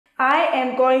I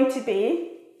am going to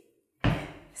be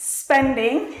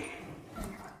spending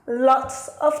lots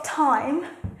of time,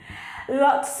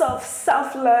 lots of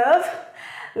self-love,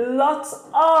 lots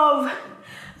of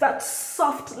that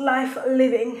soft life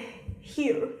living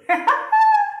here.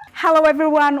 Hello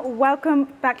everyone, welcome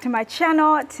back to my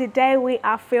channel. Today we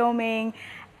are filming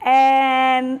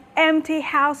an empty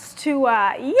house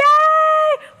tour. Yay!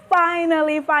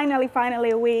 Finally,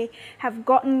 we have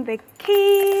gotten the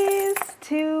keys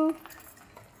to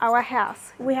our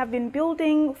house. We have been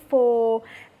building for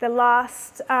the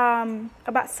last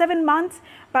about 7 months,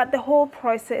 but the whole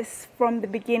process from the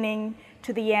beginning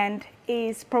to the end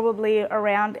is probably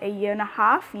around a year and a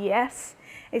half. Yes,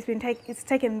 it's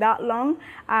taken that long,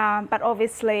 but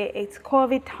obviously it's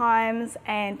COVID times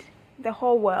and the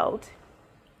whole world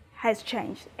has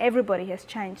changed. Everybody has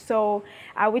changed. So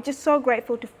we're just so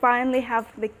grateful to finally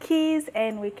have the keys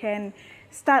and we can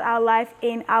start our life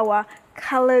in our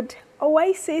colored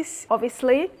oasis.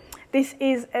 Obviously, this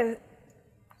is a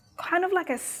kind of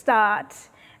like a start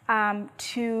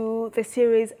to the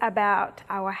series about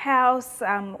our house,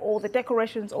 all the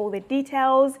decorations, all the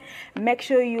details. Make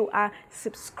sure you are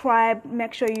subscribed,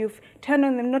 make sure you've turned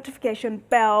on the notification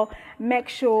bell, make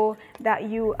sure that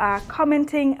you are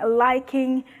commenting,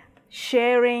 liking,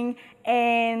 sharing,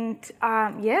 and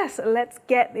yes, let's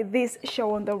get this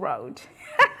show on the road.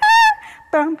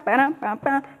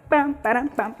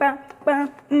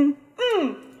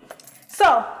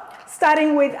 So,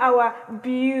 starting with our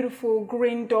beautiful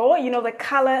green door, you know, the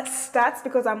color starts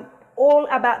because I'm all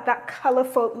about that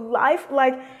colorful life.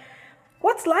 Like,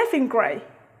 what's life in gray?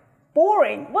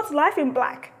 Boring. What's life in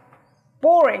black?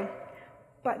 Boring.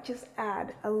 But just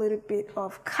add a little bit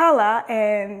of color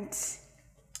and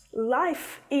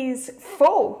life is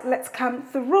full. Let's come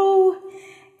through,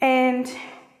 and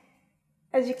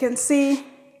as you can see,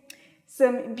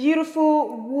 some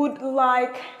beautiful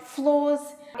wood-like floors.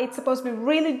 It's supposed to be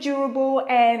really durable,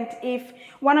 and if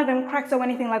one of them cracks or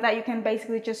anything like that, you can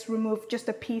basically just remove just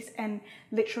a piece and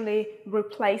literally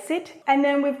replace it. And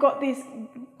then we've got these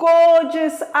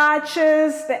gorgeous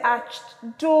arches, the arched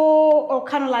door, or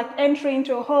kind of like entry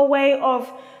into a hallway of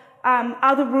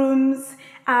other rooms.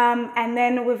 And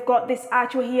then we've got this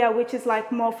archway here, which is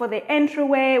like more for the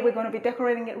entryway. We're going to be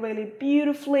decorating it really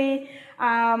beautifully.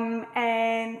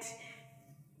 And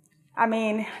I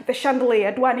mean, the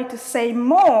chandelier, do I need to say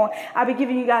more? I'll be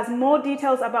giving you guys more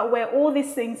details about where all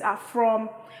these things are from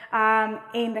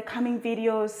in the coming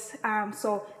videos.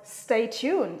 So stay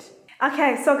tuned.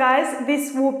 Okay, so guys,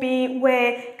 this will be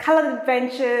where Colored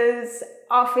Adventures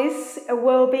office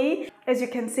will be. As you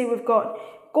can see, we've got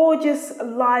gorgeous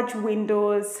large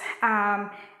windows,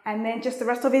 and then just the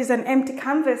rest of it is an empty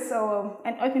canvas or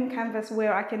an open canvas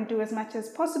where I can do as much as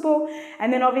possible.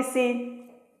 And then obviously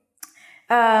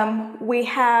we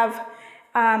have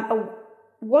a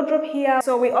wardrobe here.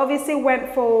 So we obviously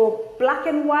went for black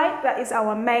and white. That is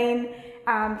our main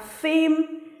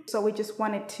theme. So we just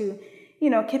wanted to, you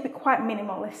know, keep it quite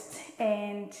minimalist,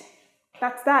 and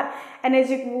that's that. And as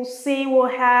you will see, we'll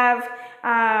have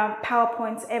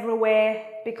PowerPoints everywhere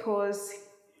because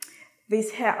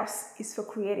this house is for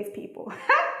creative people.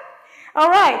 All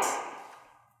right,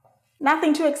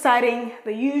 nothing too exciting,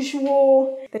 the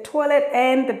usual, the toilet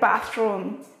and the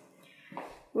bathroom.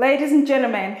 Ladies and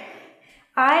gentlemen,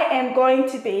 I am going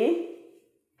to be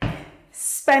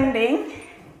spending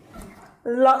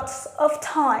lots of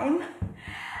time,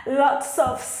 lots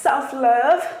of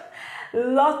self-love,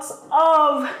 lots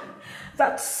of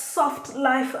that soft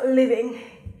life living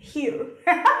here.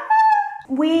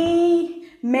 We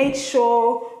made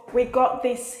sure we got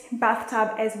this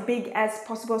bathtub as big as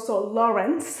possible so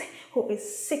Lawrence, who is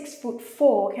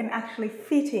 6'4", can actually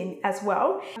fit in as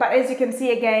well. But as you can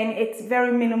see, again, it's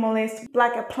very minimalist,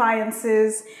 black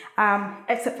appliances,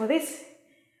 except for this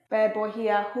bad boy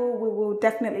here, who we will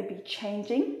definitely be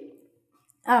changing.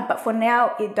 But for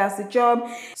now, it does the job.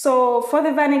 So for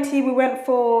the vanity, we went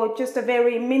for just a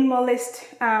very minimalist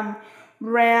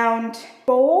round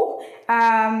bowl,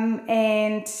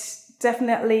 and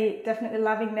definitely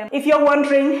loving them. If you're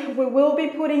wondering, we will be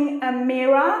putting a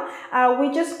mirror.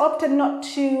 We just opted not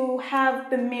to have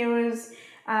the mirrors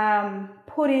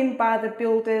put in by the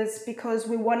builders because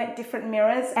we wanted different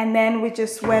mirrors, and then we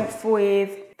just went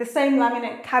with the same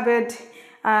laminate cupboard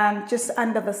just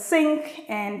under the sink,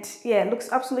 and yeah, it looks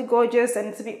absolutely gorgeous, and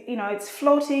it's a bit, you know, it's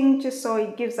floating just so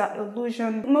it gives that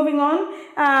illusion. Moving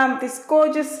on, this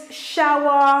gorgeous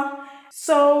shower.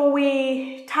 So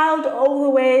we tiled all the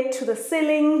way to the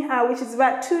ceiling, which is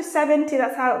about 270.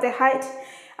 That's how the height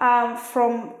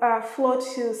from floor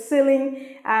to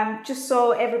ceiling, just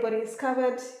so everybody is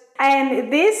covered.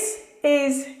 And this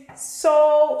is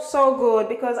So good,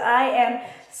 because I am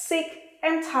sick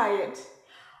and tired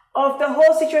of the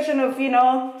whole situation of, you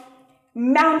know,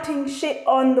 mounting shit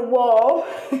on the wall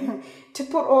to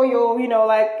put all your, you know,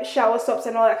 like shower soaps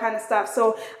and all that kind of stuff.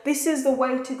 So this is the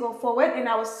way to go forward, and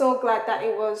I was so glad that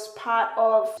it was part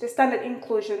of the standard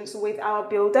inclusions with our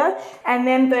builder. And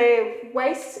then the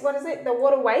waste, what is it, the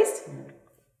water waste,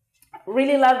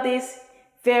 really love this.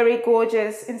 Very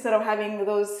gorgeous, instead of having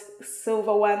those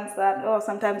silver ones that, oh,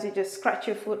 sometimes you just scratch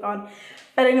your foot on.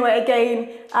 But anyway, again,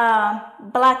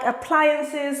 black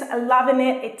appliances, loving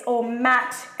it. It's all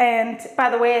matte. And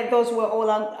by the way, those were all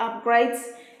upgrades.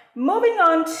 Moving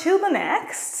on to the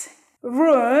next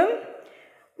room,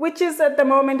 which is at the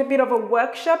moment a bit of a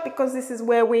workshop, because this is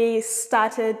where we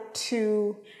started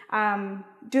to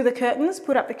do the curtains,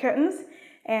 put up the curtains.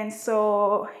 And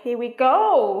so here we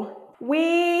go.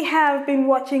 We have been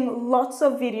watching lots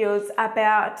of videos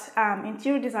about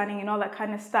interior designing and all that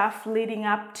kind of stuff leading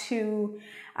up to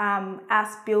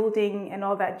us building and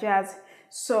all that jazz.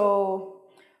 So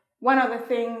one of the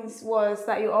things was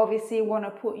that you obviously want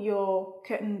to put your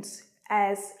curtains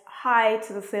as high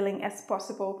to the ceiling as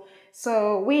possible.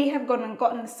 So we have gone and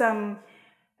gotten some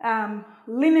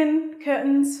linen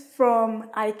curtains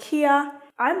from IKEA.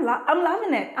 I'm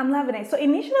loving it. I'm loving it. So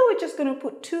initially we're just going to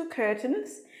put 2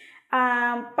 curtains.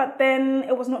 But then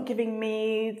it was not giving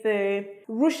me the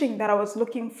ruching that I was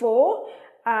looking for.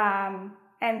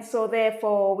 And so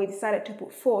therefore we decided to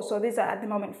put 4. So these are at the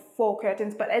moment 4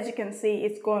 curtains, but as you can see,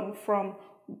 it's gone from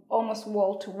almost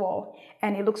wall to wall,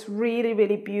 and it looks really,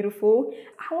 really beautiful.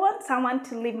 I want someone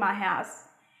to leave my house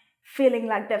feeling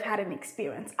like they've had an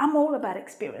experience. I'm all about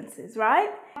experiences, right?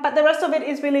 But the rest of it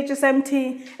is really just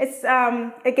empty. It's,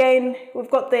 again,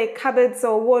 we've got the cupboards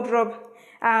or wardrobe,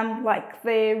 like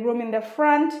the room in the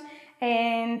front,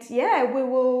 and yeah, we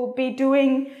will be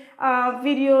doing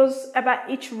videos about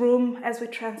each room as we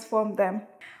transform them.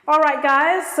 All right,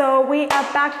 guys, so we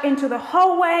are back into the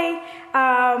hallway.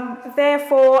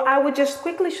 Therefore, I will just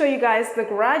quickly show you guys the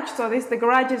garage. So the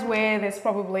garage is where there's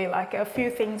probably like a few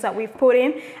things that we've put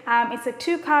in. It's a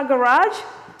 2-car garage.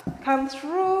 Come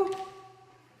through.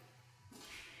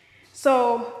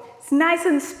 So it's nice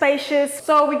and spacious.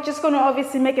 So we're just going to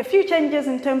obviously make a few changes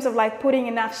in terms of like putting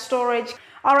enough storage.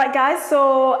 All right, guys,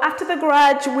 so after the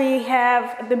garage, we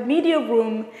have the media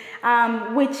room,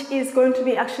 which is going to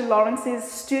be actually Lawrence's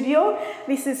studio.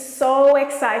 This is so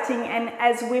exciting. And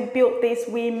as we built this,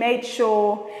 we made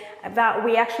sure that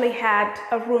we actually had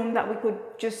a room that we could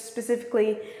just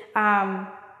specifically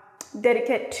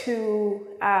dedicate to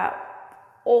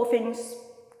all things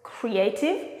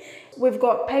creative. We've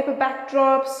got paper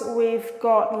backdrops, we've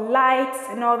got lights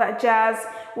and all that jazz.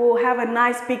 We'll have a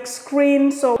nice big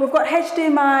screen. So we've got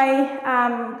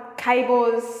HDMI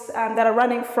cables that are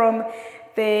running from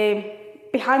the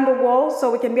behind the wall, so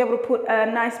we can be able to put a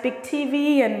nice big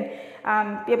TV and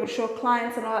be able to show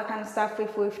clients and all that kind of stuff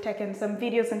if we've taken some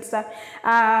videos and stuff.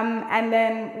 And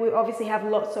then we obviously have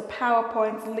lots of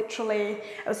PowerPoints. Literally,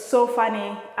 it was so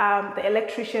funny. The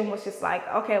electrician was just like,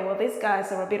 okay, well, these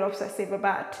guys are a bit obsessive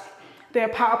about their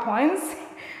PowerPoints.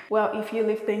 Well, if you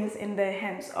leave things in the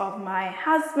hands of my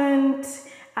husband,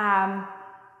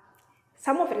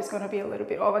 some of it is going to be a little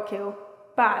bit overkill,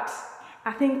 but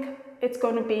I think it's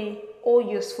going to be all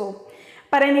useful.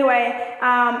 But anyway,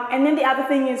 and then the other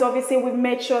thing is obviously we've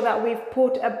made sure that we've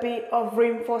put a bit of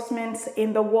reinforcements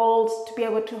in the walls to be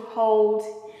able to hold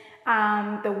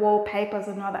the wallpapers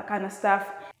and all that kind of stuff.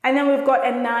 And then we've got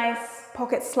a nice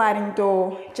pocket sliding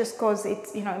door, just because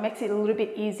it's, you know, it makes it a little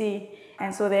bit easy.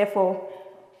 And so therefore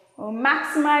we'll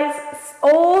maximize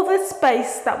all the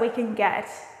space that we can get.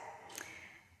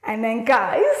 And then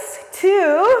guys,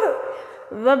 to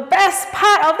the best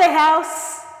part of the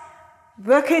house,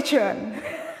 the kitchen.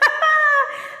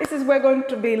 This is where we're going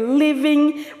to be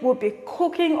living. We'll be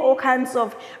cooking all kinds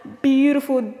of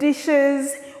beautiful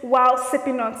dishes while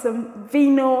sipping on some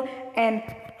vino and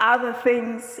other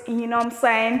things, you know what I'm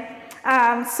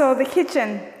saying? So the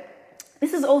kitchen,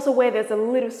 this is also where there's a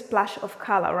little splash of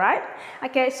color, right?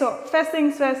 Okay, so first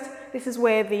things first, this is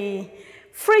where the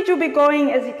fridge will be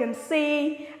going. As you can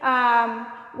see,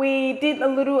 we did a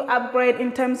little upgrade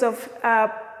in terms of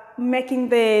making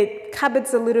the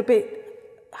cupboards a little bit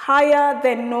higher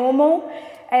than normal,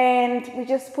 and we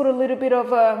just put a little bit of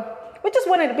we just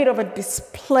wanted a bit of a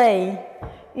display,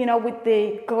 you know, with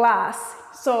the glass.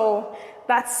 So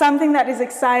that's something that is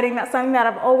exciting. That's something that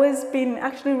I've always been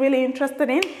actually really interested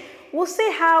in. We'll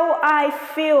see how I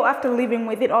feel after living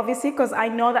with it, obviously, because I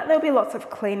know that there'll be lots of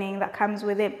cleaning that comes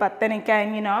with it, but then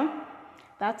again, you know,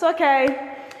 that's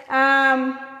okay.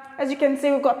 As you can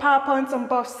see, we've got PowerPoints on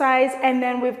both sides, and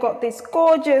then we've got this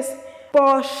gorgeous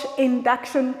Bosch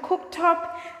induction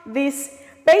cooktop. This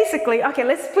basically, okay,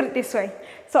 let's put it this way.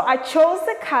 So I chose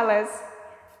the colors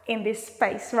in this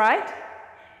space, right?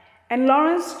 And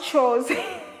Lawrence chose,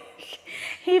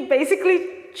 he basically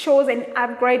chose and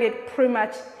upgraded pretty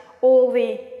much all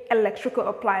the electrical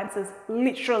appliances,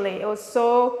 literally. It was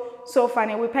so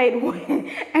funny. We paid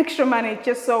extra money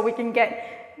just so we can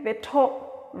get the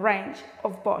top range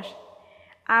of Bosch.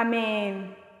 I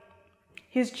mean,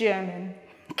 he's German.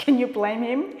 Can you blame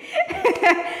him?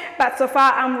 But so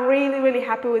far, I'm really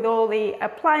happy with all the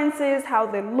appliances, how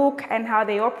they look and how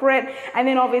they operate. And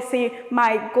then obviously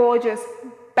my gorgeous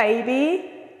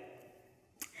baby,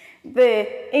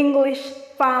 the English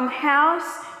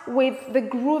farmhouse with the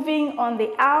grooving on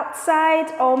the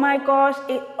outside. Oh my gosh,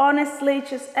 it honestly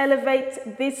just elevates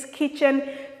this kitchen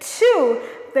to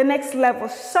the next level.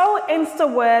 So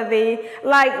Insta-worthy.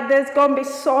 Like, there's gonna be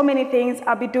so many things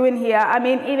I'll be doing here. I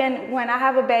mean, even when I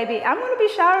have a baby, I'm gonna be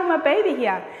showering my baby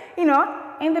here, you know,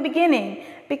 in the beginning,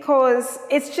 because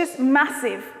it's just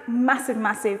massive.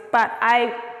 But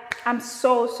I'm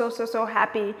so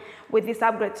happy with this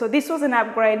upgrade. So this was an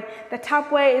upgrade. The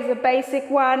Tupperware is a basic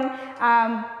one.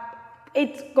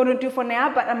 It's gonna do for now,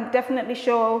 but I'm definitely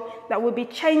sure that we'll be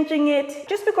changing it,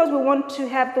 just because we want to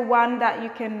have the one that you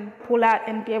can pull out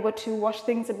and be able to wash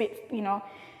things a bit, you know,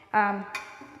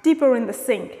 deeper in the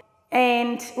sink.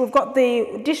 And we've got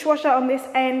the dishwasher on this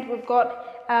end. We've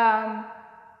got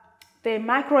the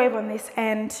microwave on this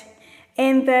end.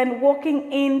 And then walking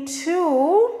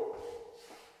into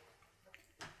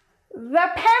the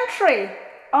pantry.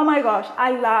 Oh my gosh,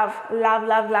 I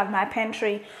love my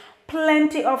pantry.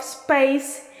 Plenty of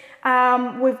space.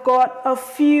 We've got a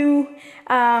few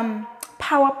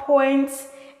PowerPoints,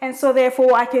 and so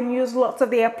therefore I can use lots of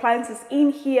the appliances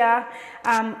in here,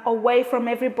 away from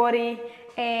everybody,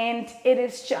 and it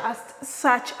is just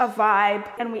such a vibe.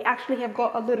 And we actually have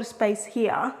got a little space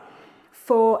here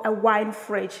for a wine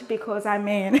fridge, because I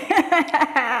mean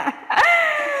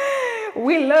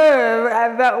we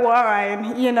love that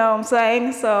wine, you know what I'm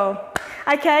saying? So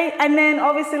okay, and then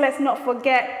obviously let's not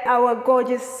forget our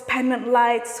gorgeous pendant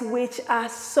lights, which are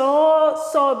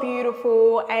so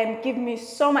beautiful and give me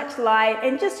so much light,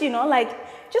 and just, you know, like,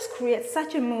 just create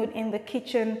such a mood in the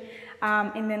kitchen,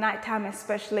 in the nighttime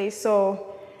especially.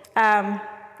 So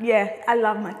yeah, I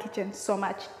love my kitchen so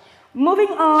much. Moving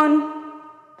on.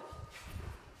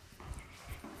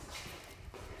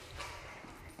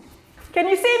 Can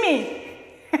you see me?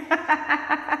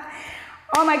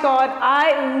 Oh my God,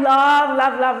 I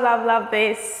love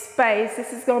this space.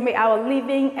 This is gonna be our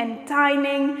living and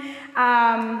dining.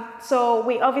 So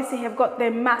we obviously have got the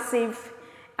massive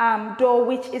door,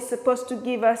 which is supposed to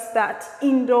give us that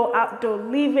indoor-outdoor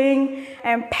living.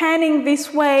 And panning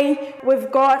this way, we've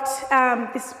got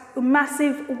this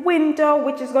massive window,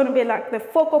 which is gonna be like the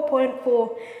focal point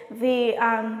for the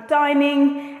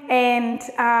dining. And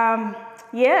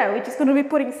yeah, we're just going to be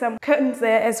putting some curtains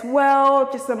there as well,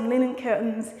 just some linen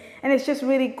curtains, and it's just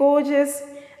really gorgeous.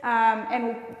 And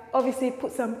we'll obviously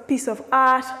put some piece of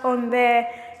art on there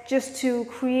just to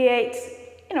create,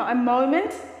 you know, a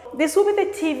moment. This will be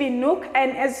the TV nook,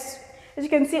 and as you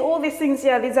can see, all these things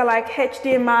here, these are like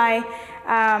HDMI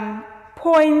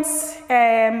points,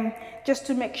 just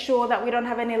to make sure that we don't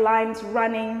have any lines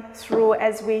running through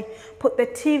as we put the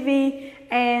TV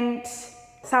and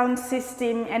sound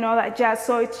system and all that jazz.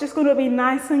 So it's just going to be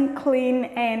nice and clean,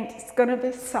 and it's going to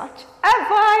be such a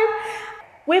vibe.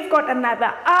 We've got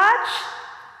another arch,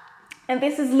 and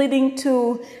this is leading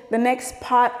to the next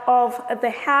part of the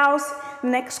house,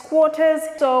 next quarters.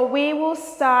 So we will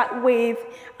start with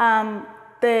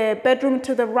the bedroom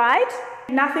to the right.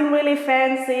 Nothing really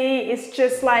fancy. It's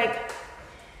just like,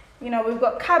 you know, we've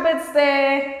got cupboards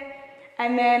there,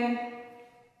 and then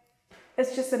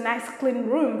it's just a nice clean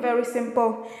room, very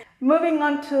simple. Moving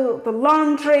on to the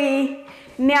laundry.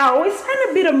 Now, we spent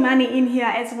a bit of money in here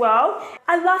as well.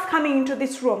 I love coming into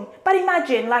this room, but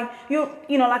imagine, like, you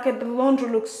know, like the laundry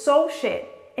looks so shit,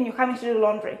 and you're coming to do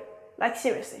laundry. Like,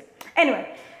 seriously.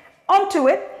 Anyway, onto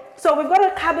it. So we've got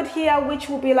a cupboard here, which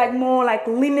will be like more like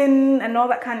linen and all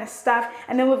that kind of stuff.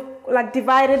 And then we've like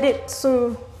divided it,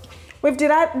 so we've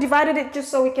divided it just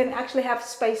so we can actually have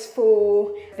space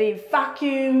for the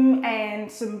vacuum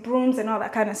and some brooms and all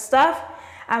that kind of stuff.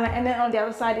 And then on the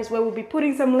other side is where we'll be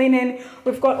putting some linen.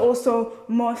 We've got also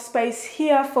more space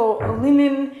here for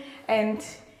linen and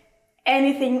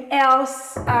anything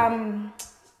else,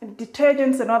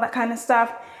 detergents and all that kind of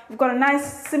stuff. We've got a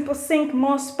nice simple sink,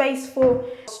 more space for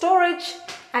storage.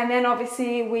 And then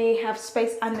obviously we have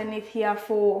space underneath here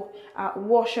for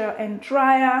washer and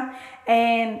dryer.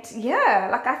 And yeah,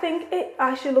 like, I think it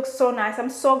actually looks so nice. I'm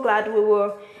so glad we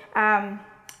were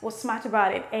was smart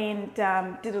about it and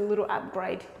did a little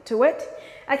upgrade to it.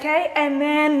 Okay, and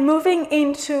then moving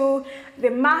into the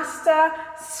master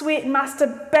suite,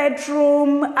 master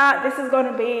bedroom. This is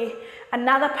going to be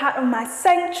another part of my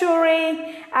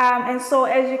sanctuary, and so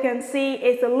as you can see,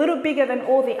 it's a little bigger than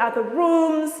all the other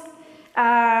rooms.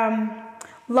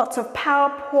 Lots of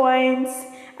PowerPoints.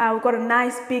 We've got a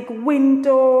nice big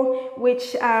window,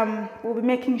 which we'll be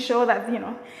making sure that, you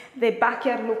know, the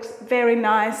backyard looks very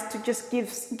nice to just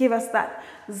give us that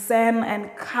zen and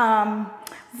calm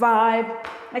vibe.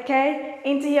 Okay,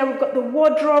 into here we've got the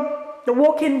wardrobe, the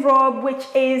walk-in robe, which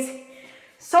is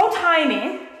so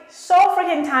tiny, so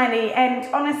freaking tiny. And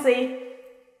honestly,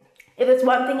 if there's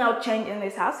one thing I would change in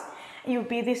this house, it would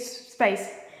be this space.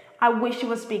 I wish it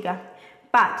was bigger,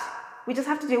 but we just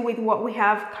have to deal with what we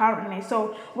have currently.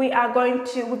 So we've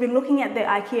been looking at the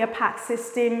IKEA pack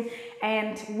system,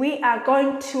 and we are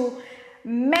going to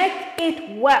make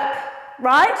it work,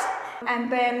 right?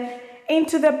 And then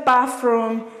into the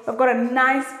bathroom, I've got a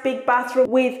nice big bathroom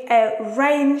with a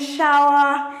rain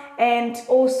shower. And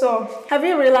also, have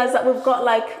you realized that we've got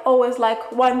always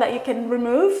one that you can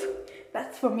remove?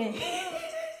 That's for me.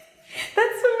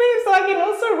 That's for me, so I can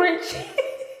also reach.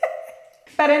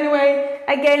 But anyway,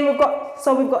 again, we've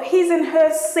got his and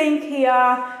her sink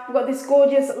here. We've got these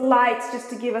gorgeous lights just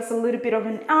to give us a little bit of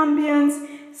an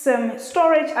ambience, some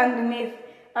storage underneath,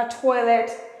 a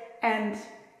toilet, and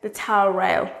the towel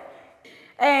rail.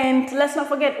 And let's not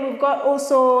forget, we've got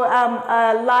also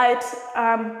a light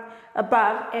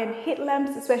above and heat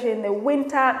lamps, especially in the winter.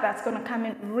 That's going to come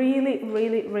in really,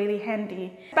 really, really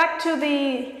handy. Back to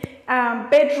the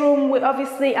bedroom. We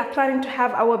obviously are planning to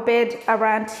have our bed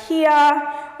around here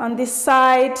on this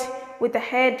side with the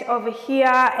head over here,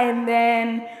 and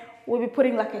then we'll be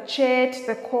putting like a chair to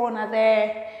the corner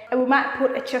there, and we might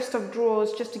put a chest of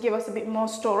drawers just to give us a bit more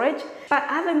storage. But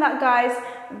other than that, guys,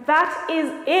 that is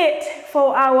it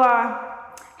for our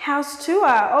house tour.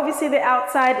 Obviously the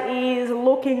outside is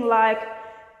looking like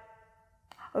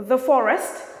the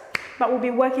forest, but we'll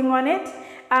be working on it.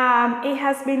 It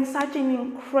has been such an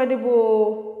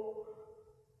incredible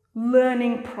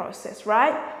learning process,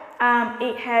 right?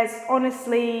 It has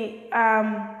honestly,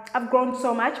 I've grown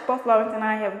so much. Both Lawrence and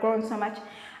I have grown so much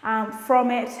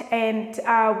from it, and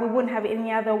we wouldn't have it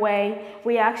any other way.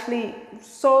 We are actually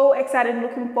so excited and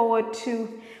looking forward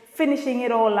to finishing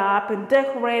it all up and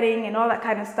decorating and all that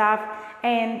kind of stuff.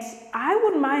 And I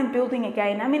wouldn't mind building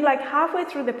again. I mean, halfway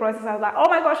through the process, I was like, oh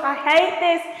my gosh, I hate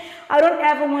this. I don't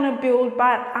ever want to build.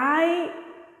 But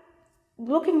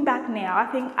looking back now, I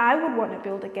think I would want to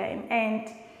build again. And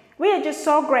we are just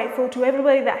so grateful to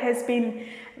everybody that has been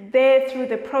there through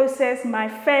the process. My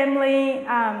family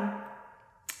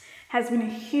has been a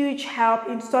huge help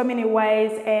in so many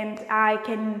ways, and I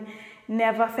can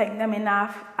never thank them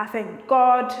enough. I thank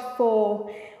God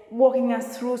for walking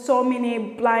us through so many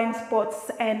blind spots,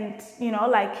 and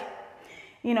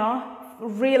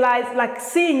realize,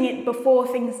 seeing it before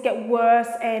things get worse.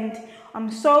 And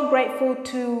I'm so grateful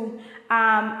to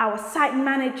our site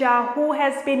manager, who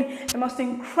has been the most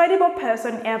incredible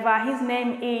person ever. His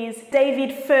name is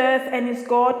David Firth, and he's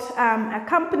got a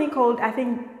company called, I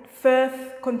think,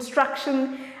 Firth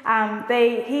Construction.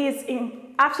 He is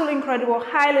absolutely incredible.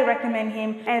 Highly recommend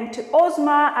him. And to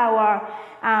Ozma, our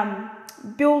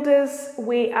builders,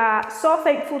 we are so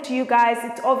thankful to you guys.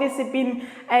 It's obviously been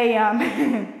a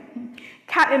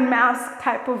cat and mouse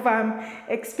type of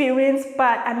experience,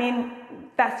 but I mean,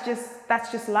 that's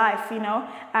just life, you know.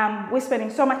 We're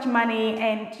spending so much money,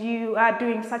 and you are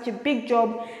doing such a big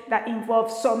job that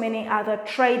involves so many other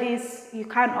tradies. You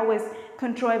can't always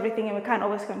control everything, and we can't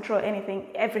always control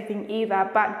everything either.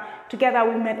 But together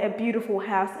we made a beautiful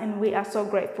house, and we are so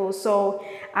grateful. So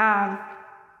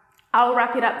I'll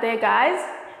wrap it up there, guys.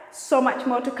 So much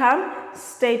more to come.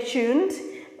 Stay tuned.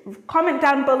 Comment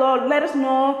down below. Let us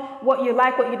know what you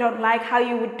like, what you don't like, how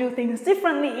you would do things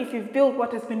differently if you've built,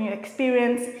 what has been your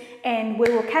experience. And we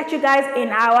will catch you guys in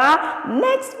our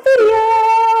next video.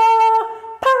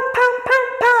 Pam, pam, pam,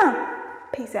 pam.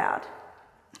 Peace out.